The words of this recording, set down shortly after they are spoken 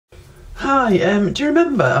Hi, do you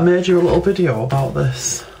remember I made you a little video about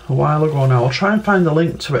this a while ago now? I'll try and find the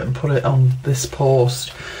link to it and put it on this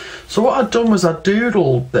post. So what I'd done was I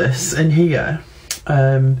doodled this in here,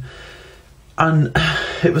 and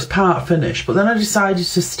it was part finished, but then I decided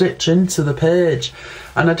to stitch into the page,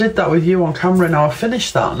 and I did that with you on camera. Now I've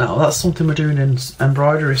finished that now. That's something we're doing in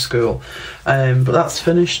embroidery school, but that's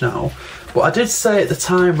finished now. But I did say at the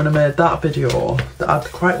time when I made that video that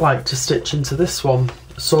I'd quite like to stitch into this one.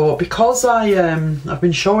 So because I've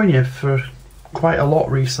been showing you for quite a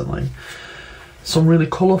lot recently some really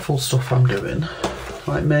colourful stuff I'm doing,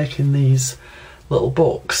 like making these little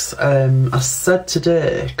books, I said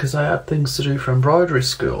today, because I had things to do for embroidery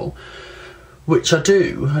school, which I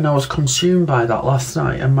do, and I was consumed by that last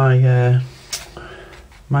night, and my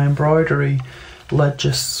embroidery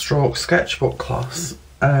ledger stroke sketchbook class,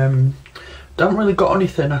 don't really got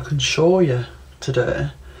anything I can show you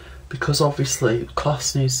today, because obviously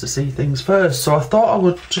class needs to see things first. So I thought I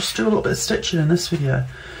would just do a little bit of stitching in this video.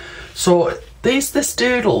 So this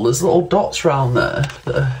doodle, there's little dots around there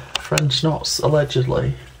that are French knots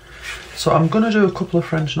allegedly. So I'm going to do a couple of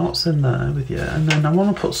French knots in there with you, and then I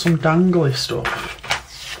want to put some dangly stuff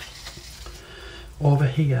over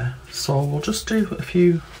here. So we'll just do a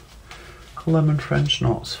few lemon French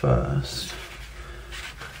knots first.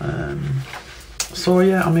 So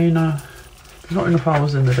yeah, I mean, not enough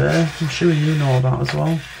hours in the day, I'm sure you know that as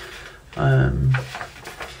well.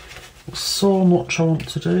 So much I want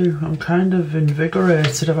to do. I'm kind of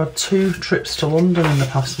invigorated. I've had 2 trips to London in the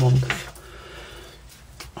past month,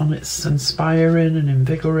 and it's inspiring and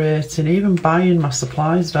invigorating. Even buying my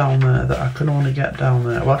supplies down there that I can only get down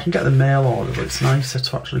there. Well, I can get the mail order, but it's nicer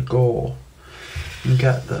to actually go and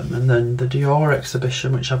get them. And then the Dior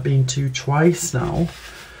exhibition, which I've been to twice now,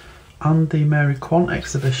 and the Mary Quant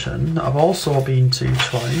exhibition that I've also been to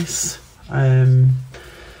twice.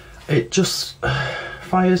 It just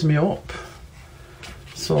fires me up.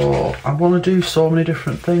 So I want to do so many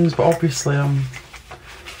different things, but obviously I'm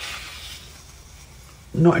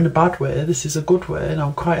not in a bad way. This is a good way, and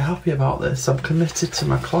I'm quite happy about this. I'm committed to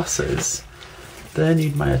my classes. They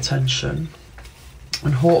need my attention,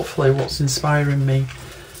 and hopefully what's inspiring me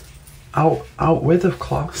out with of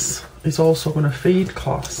class is also going to feed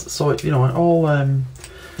class. So you know, it all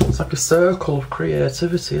it's like a circle of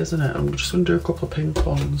creativity, isn't it? I'm just going to do a couple of pink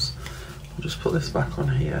ones. I'll just put this back on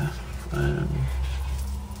here.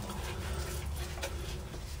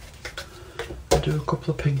 Do a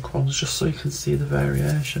couple of pink ones just so you can see the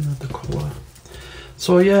variation of the colour.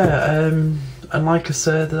 So yeah, and like I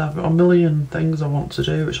said, I've got a million things I want to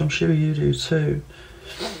do, which I'm sure you do too.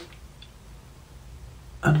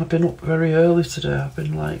 And I've been up very early today. I've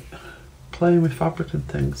been like playing with fabric and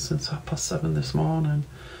things since 7:30 this morning.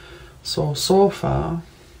 So far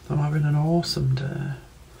I'm having an awesome day,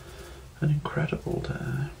 an incredible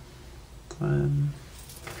day.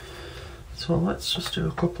 So let's just do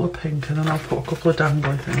a couple of pink, and then I'll put a couple of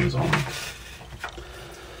dangly things on.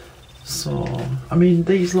 So, I mean,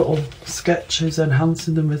 these little sketches,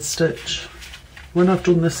 enhancing them with stitch. When I've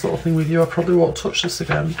done this little thing with you, I probably won't touch this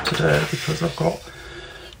again today, because I've got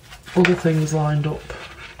other things lined up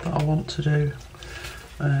that I want to do.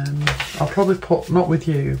 I'll probably put, not with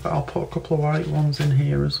you, but I'll put a couple of white ones in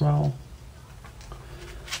here as well.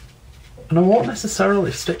 And I won't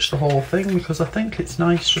necessarily stitch the whole thing, because I think it's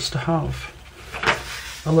nice just to have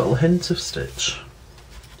a little hint of stitch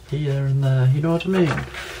here and there, you know what I mean?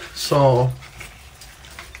 So,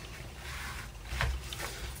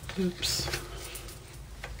 oops.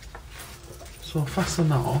 So I'll fasten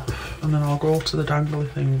that off, and then I'll go to the dangly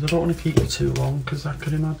things. I don't want to keep you too long, because I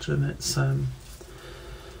can imagine it's,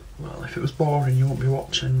 well, if it was boring you won't be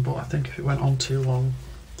watching, but I think if it went on too long,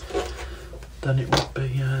 then it would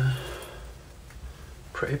be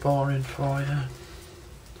pretty boring for you.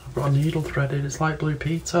 I've got a needle threaded, it's like Blue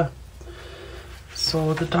Peter.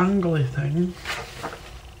 So the dangly thing,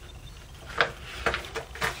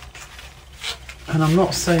 and I'm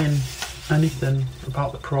not saying anything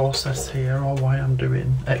about the process here or why I'm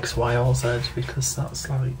doing X, Y or Z, because that's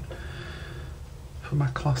like for my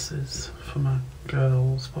classes, for my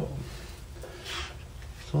girls, but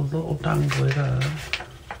so a little dangly there.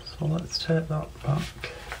 So let's take that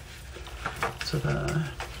back to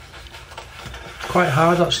there. Quite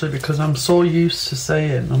hard actually, because I'm so used to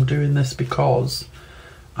saying I'm doing this because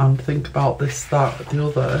and think about this, that, the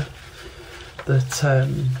other, that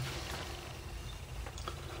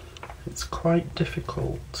it's quite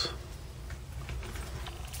difficult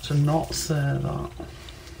to not say that.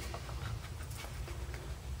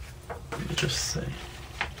 Let me just see.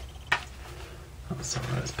 That's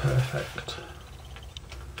alright, it's perfect.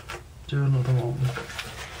 Do another one.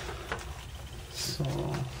 So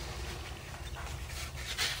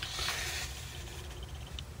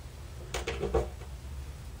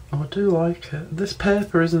I do like it. This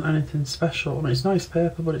paper isn't anything special. I mean, it's nice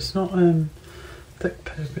paper, but it's not thick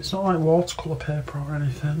paper. It's not like watercolour paper or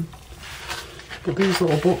anything. But these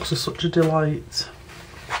little books are such a delight.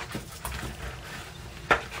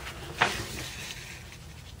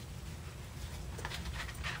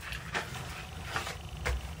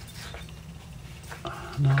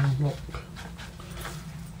 Now look,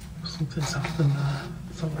 something's happened there.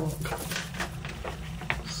 Let's have a look.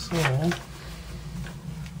 So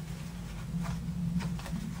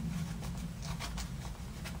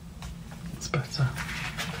it's better.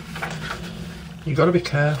 You got to be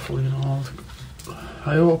careful, you know.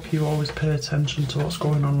 I hope you always pay attention to what's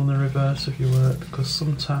going on the reverse of your work, because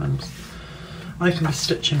sometimes I can be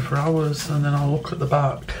stitching for hours and then I'll look at the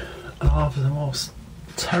back and I'll have the most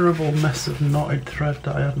terrible mess of knotted thread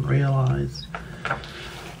that I hadn't realised.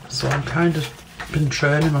 So I'm kind of been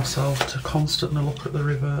training myself to constantly look at the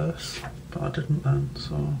reverse, but I didn't then,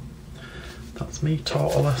 so that's me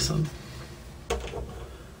taught a lesson.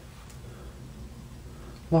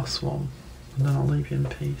 Last one, and then I'll leave you in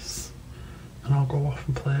peace and I'll go off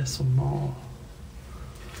and play some more.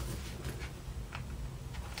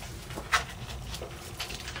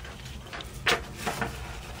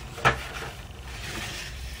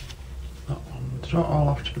 They don't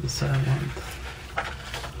all have to be the same length.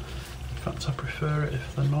 In fact, I prefer it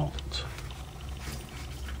if they're not.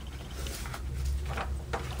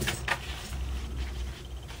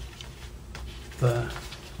 There.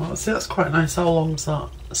 Well, see, that's quite nice. How long's that?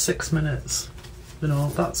 6 minutes. You know,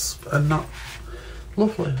 that's a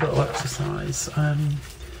lovely little exercise.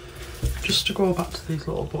 Just to go back to these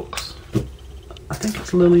little books. I think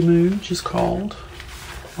it's Lily Moon, she's called,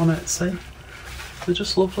 on Etsy. They're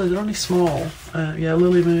just lovely. They're only small. Yeah,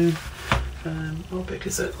 Lily Moon. How big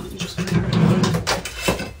is it? Let me just measure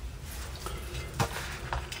it.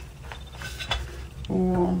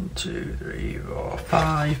 1, 2, 3, 4,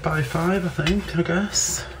 5 by 5, I think. I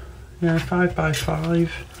guess. Yeah, 5 by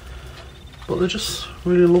 5. But they're just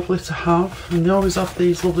really lovely to have, and they always have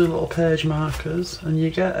these lovely little page markers, and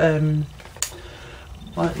you get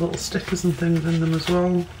like little stickers and things in them as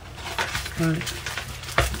well. Right.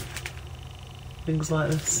 Things like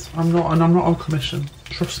this. I'm not on commission.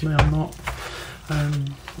 Trust me, I'm not.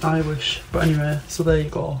 I wish. But anyway, so there you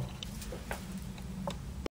go.